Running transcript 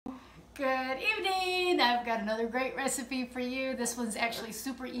Good evening! I've got another great recipe for you. This one's actually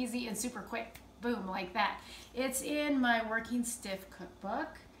super easy and super quick. Boom, like that. It's in my Working Stiff cookbook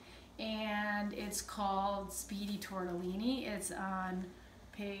and it's called Speedy Tortellini. It's on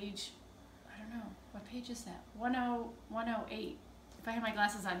page, I don't know, what page is that? 108. If I had my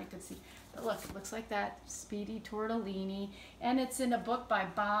glasses on, you could see. But look, it looks like that, Speedy Tortellini. And it's in a book by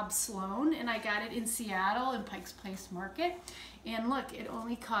Bob Sloan, and I got it in Seattle in Pike's Place Market. And look, it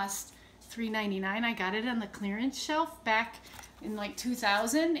only cost $3.99. I got it on the clearance shelf back in like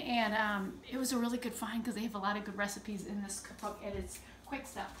 2000, and it was a really good find because they have a lot of good recipes in this cookbook, and it's quick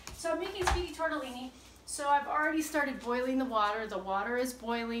stuff. So I'm making Speedy Tortellini. So I've already started boiling the water. The water is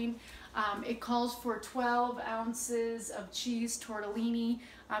boiling. It calls for 12 ounces of cheese tortellini.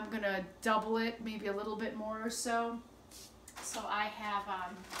 I'm going to double it, maybe a little bit more or so. So I have,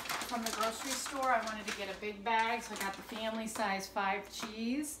 from the grocery store, I wanted to get a big bag, so I got the family size 5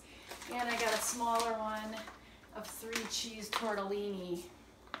 cheese. And I got a smaller one of 3 cheese tortellini.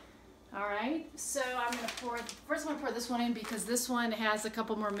 Alright, so I'm going to pour, first I'm going to pour this one in because this one has a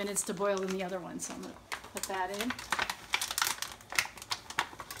couple more minutes to boil than the other one. So I'm going to put that in.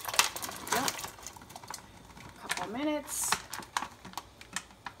 Minutes.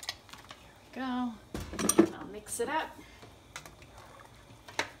 There we go. And I'll mix it up.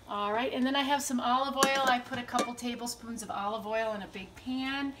 All right, and then I have some olive oil. I put a couple tablespoons of olive oil in a big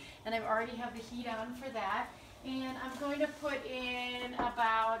pan, and I already have the heat on for that. And I'm going to put in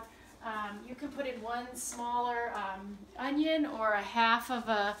about, you can put in one smaller onion or a half of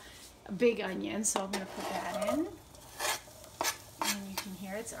a big onion. So I'm going to put that in. And you can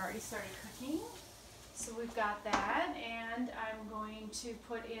hear it's already started cooking. So we've got that, and I'm going to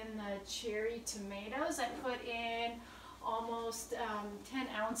put in the cherry tomatoes. I put in almost 10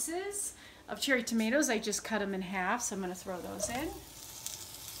 ounces of cherry tomatoes. I just cut them in half, so I'm going to throw those in.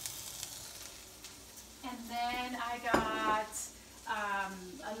 And then I got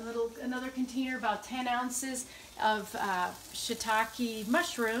another container, about 10 ounces of shiitake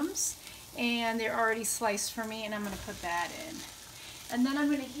mushrooms, and they're already sliced for me, and I'm going to put that in. And then I'm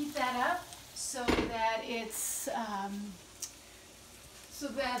going to heat that up so that it's so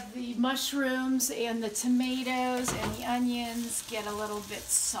that the mushrooms and the tomatoes and the onions get a little bit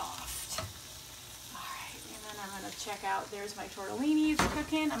soft. All right, and then I'm going to check out. There's my tortellinis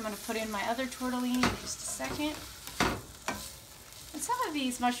cooking. I'm going to put in my other tortellini in just a second. And some of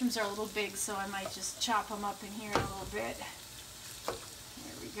these mushrooms are a little big, so I might just chop them up in here a little bit.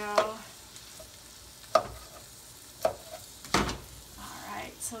 There we go.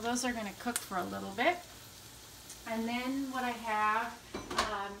 So those are going to cook for a little bit. And then what I have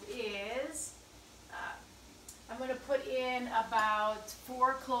is I'm going to put in about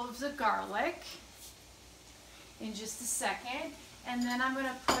 4 cloves of garlic in just a second. And then I'm going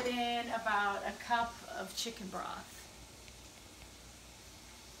to put in about a cup of chicken broth.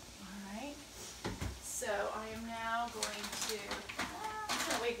 Alright, so I am now going to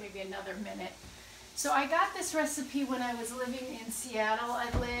wait maybe another minute. So I got this recipe when I was living in Seattle. I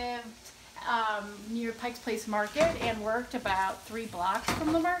lived near Pike's Place Market and worked about 3 blocks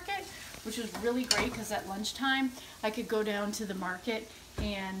from the market, which was really great because at lunchtime I could go down to the market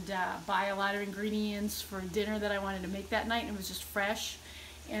and buy a lot of ingredients for dinner that I wanted to make that night, and it was just fresh.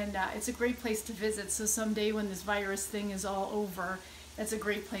 And it's a great place to visit, so someday when this virus thing is all over, it's a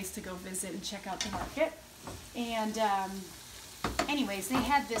great place to go visit and check out the market. And anyways, they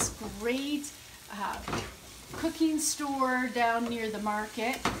had this great cooking store down near the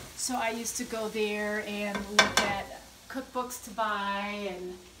market, so I used to go there and look at cookbooks to buy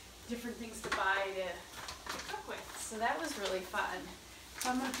and different things to buy to cook with. So that was really fun.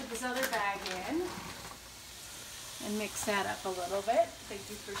 So I'm going to put this other bag in and mix that up a little bit. Thank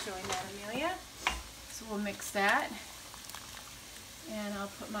you for showing that, Amelia. So we'll mix that, and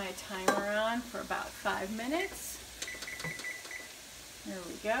I'll put my timer on for about 5 minutes. There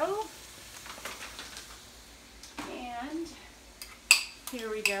we go. And here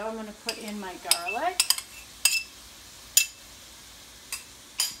we go. I'm going to put in my garlic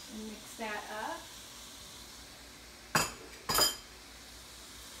and mix that up.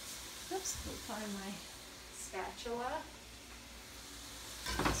 Oops, we'll find my spatula.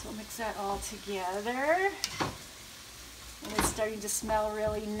 So we'll mix that all together. And it's starting to smell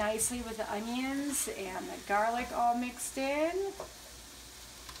really nicely with the onions and the garlic all mixed in.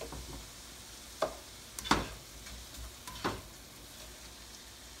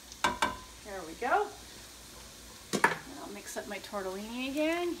 There we go. And I'll mix up my tortellini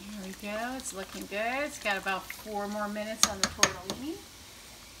again. Here we go. It's looking good. It's got about 4 more minutes on the tortellini.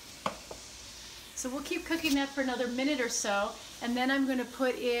 So we'll keep cooking that for another minute or so, and then I'm going to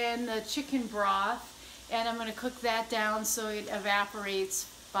put in the chicken broth, and I'm going to cook that down so it evaporates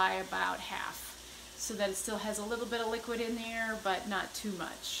by about half, so that it still has a little bit of liquid in there, but not too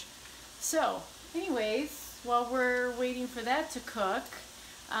much. So, anyways, while we're waiting for that to cook,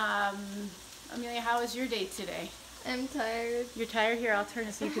 Amelia, how was your day today? I'm tired. You're tired? Here, I'll turn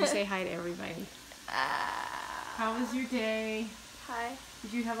it so you can say hi to everybody. How was your day? Hi.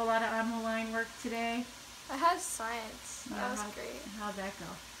 Did you have a lot of on-the-line work today? I had science. That was great. How'd that go?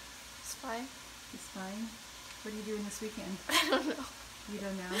 It's fine. It's fine? What are you doing this weekend? I don't know. You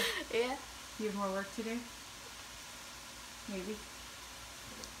don't know? Yeah. Do you have more work to do? Maybe.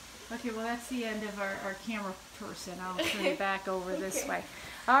 Okay, well that's the end of our camera person. I'll turn it back over this way.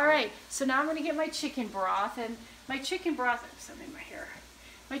 All right, so now I'm going to get my chicken broth, and my chicken broth, something in my hair.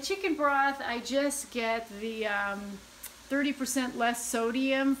 My chicken broth, I just get the 30% less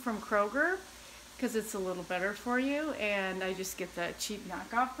sodium from Kroger because it's a little better for you, and I just get the cheap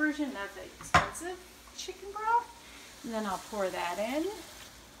knockoff version, not the expensive chicken broth. And then I'll pour that in.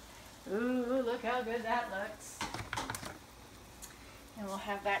 Ooh, look how good that looks. And we'll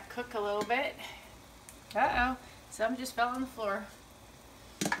have that cook a little bit. Uh-oh, some just fell on the floor.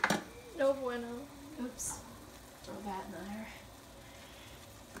 No bueno. Oops. Throw that in there.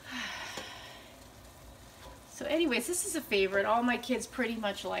 So anyways, this is a favorite. All my kids pretty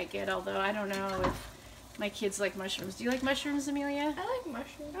much like it, although I don't know if my kids like mushrooms. Do you like mushrooms, Amelia? I like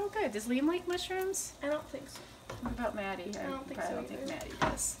mushrooms. Oh, good. Does Liam like mushrooms? I don't think so. What about Maddie? I don't think so. I don't think Maddie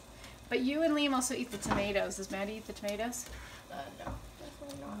does. But you and Liam also eat the tomatoes. Does Maddie eat the tomatoes? No,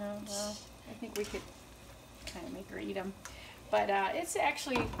 definitely not. No, well, I think we could kind of make her eat them. But it's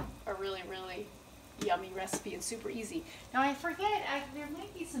actually a really, really yummy recipe and super easy. Now I forget, there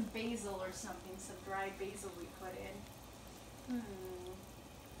might be some basil or something, some dried basil we put in.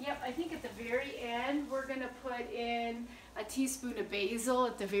 Yep, I think at the very end we're going to put in a teaspoon of basil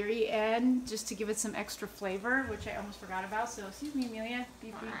at the very end just to give it some extra flavor, which I almost forgot about. So excuse me, Amelia.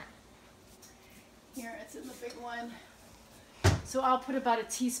 Beep, beep. Here, it's in the big one. So I'll put about a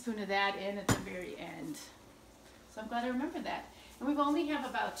teaspoon of that in at the very end. So I'm glad I remembered that. And we've only have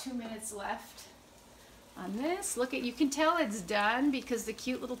about 2 minutes left on this. Look at, you can tell it's done because the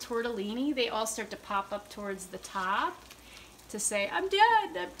cute little tortellini, they all start to pop up towards the top to say, I'm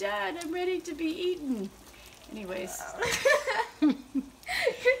done, I'm ready to be eaten. Anyways. You're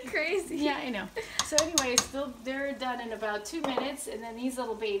crazy. Yeah, I know. So anyways, they're done in about 2 minutes, and then these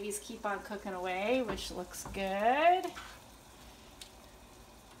little babies keep on cooking away, which looks good.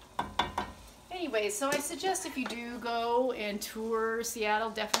 Anyway, so I suggest if you do go and tour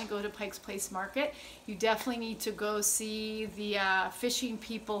Seattle, definitely go to Pike's Place Market. You definitely need to go see the fishing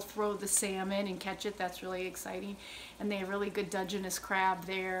people throw the salmon and catch it. That's really exciting. And they have really good Dungeness crab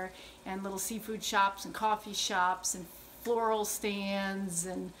there, and little seafood shops and coffee shops and floral stands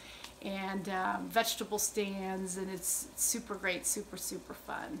and vegetable stands, and it's super great, super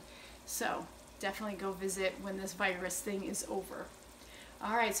fun. So definitely go visit when this virus thing is over.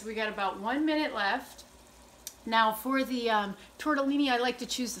 All right, so we got about 1 minute left. Now for the tortellini, I like to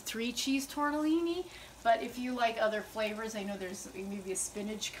choose the 3 cheese tortellini, but if you like other flavors, I know there's maybe a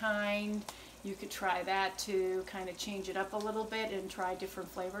spinach kind. You could try that to kind of change it up a little bit and try different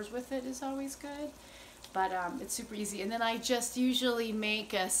flavors with it is always good. But it's super easy. And then I just usually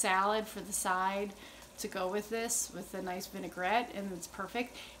make a salad for the side to go with this, with a nice vinaigrette, and it's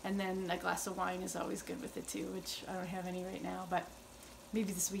perfect. And then a glass of wine is always good with it too, which I don't have any right now, but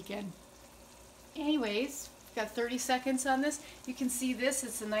maybe this weekend. Anyways, got 30 seconds on this. You can see this,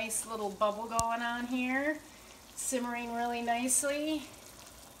 it's a nice little bubble going on here. It's simmering really nicely.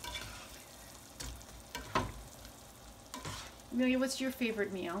 Amelia, what's your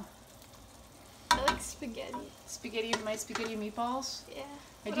favorite meal? I like spaghetti. Spaghetti, my spaghetti meatballs? Yeah.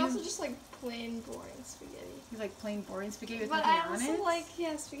 I But do. also just like plain boring spaghetti. You like plain boring spaghetti with But nothing I on also it? like,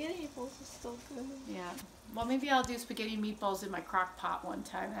 yeah, spaghetti meatballs is still good. Yeah. Well, maybe I'll do spaghetti meatballs in my crock pot one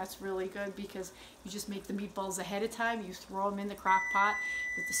time. That's really good because you just make the meatballs ahead of time. You throw them in the crock pot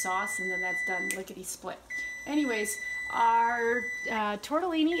with the sauce, and then that's done lickety-split. Anyways, our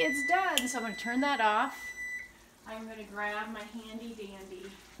tortellini is done, so I'm going to turn that off. I'm going to grab my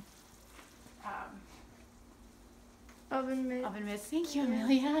handy-dandy Oven mitt. oven mitts. Thank you,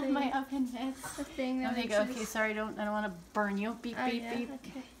 Amelia. Yeah, My oven mitts. The thing Oh, that there you makes go. it- Okay, sorry, I don't want to burn you. Beep, Oh, beep, yeah, beep.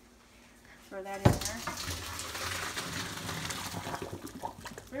 okay. Throw that in there.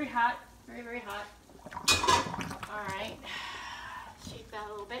 Very hot. Very, very hot. All right. Shake that a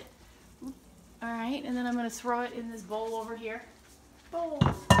little bit. All right, and then I'm going to throw it in this bowl over here. Bowl.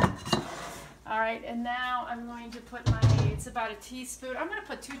 All right, and now I'm going to put it's about a teaspoon. I'm going to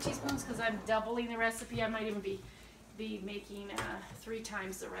put 2 teaspoons because I'm doubling the recipe. I might even be making 3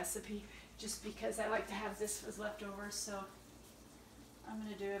 times the recipe just because I like to have this as leftovers. So I'm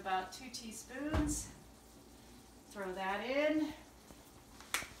going to do about 2 teaspoons. Throw that in.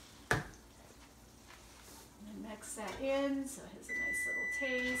 And mix that in so it has a nice little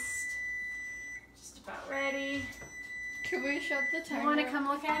taste. Just about ready. Can we shut the timer? You want to come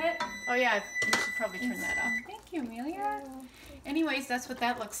look at it? Oh yeah, we should probably turn that off. Thank you, Amelia. Anyways, that's what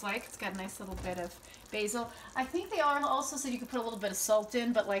that looks like. It's got a nice little bit of basil. I think they also said you could put a little bit of salt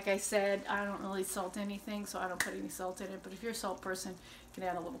in, but like I said, I don't really salt anything, so I don't put any salt in it. But if you're a salt person, you can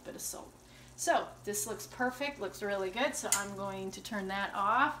add a little bit of salt. So this looks perfect, looks really good. So I'm going to turn that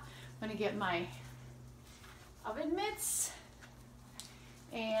off. I'm going to get my oven mitts.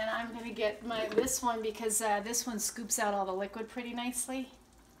 And I'm going to get this one because this one scoops out all the liquid pretty nicely.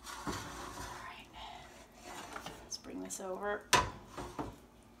 All right, let's bring this over. All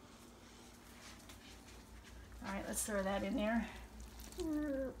right, let's throw that in there.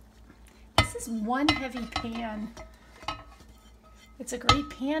 This is one heavy pan. It's a great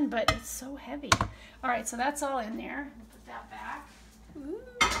pan, but it's so heavy. All right, so that's all in there. Put that back. Ooh.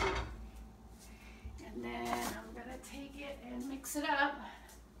 And then I'm going to take it and mix it up.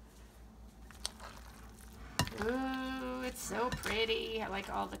 Ooh, it's so pretty. I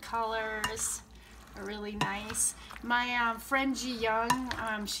like all the colors. Are really nice. My friend Ji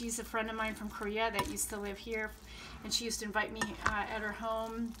Young, she's a friend of mine from Korea that used to live here, and she used to invite me at her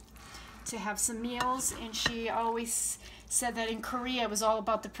home to have some meals, and she always said that in Korea it was all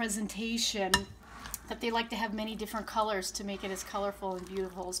about the presentation, that they like to have many different colors to make it as colorful and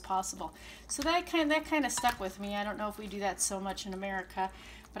beautiful as possible. So that kind of stuck with me. I don't know if we do that so much in America,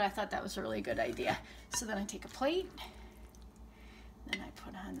 but I thought that was a really good idea. So then I take a plate, then I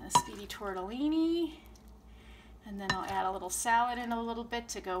put on the Speedy Tortellini, and then I'll add a little salad in a little bit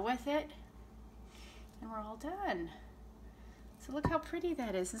to go with it, and we're all done. So look how pretty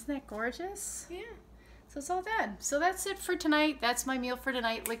that is. Isn't that gorgeous? Yeah. So it's all done. So that's it for tonight. That's my meal for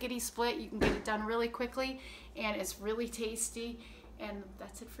tonight. Lickety split. You can get it done really quickly, and it's really tasty. And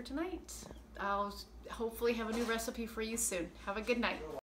that's it for tonight. I'll hopefully have a new recipe for you soon. Have a good night.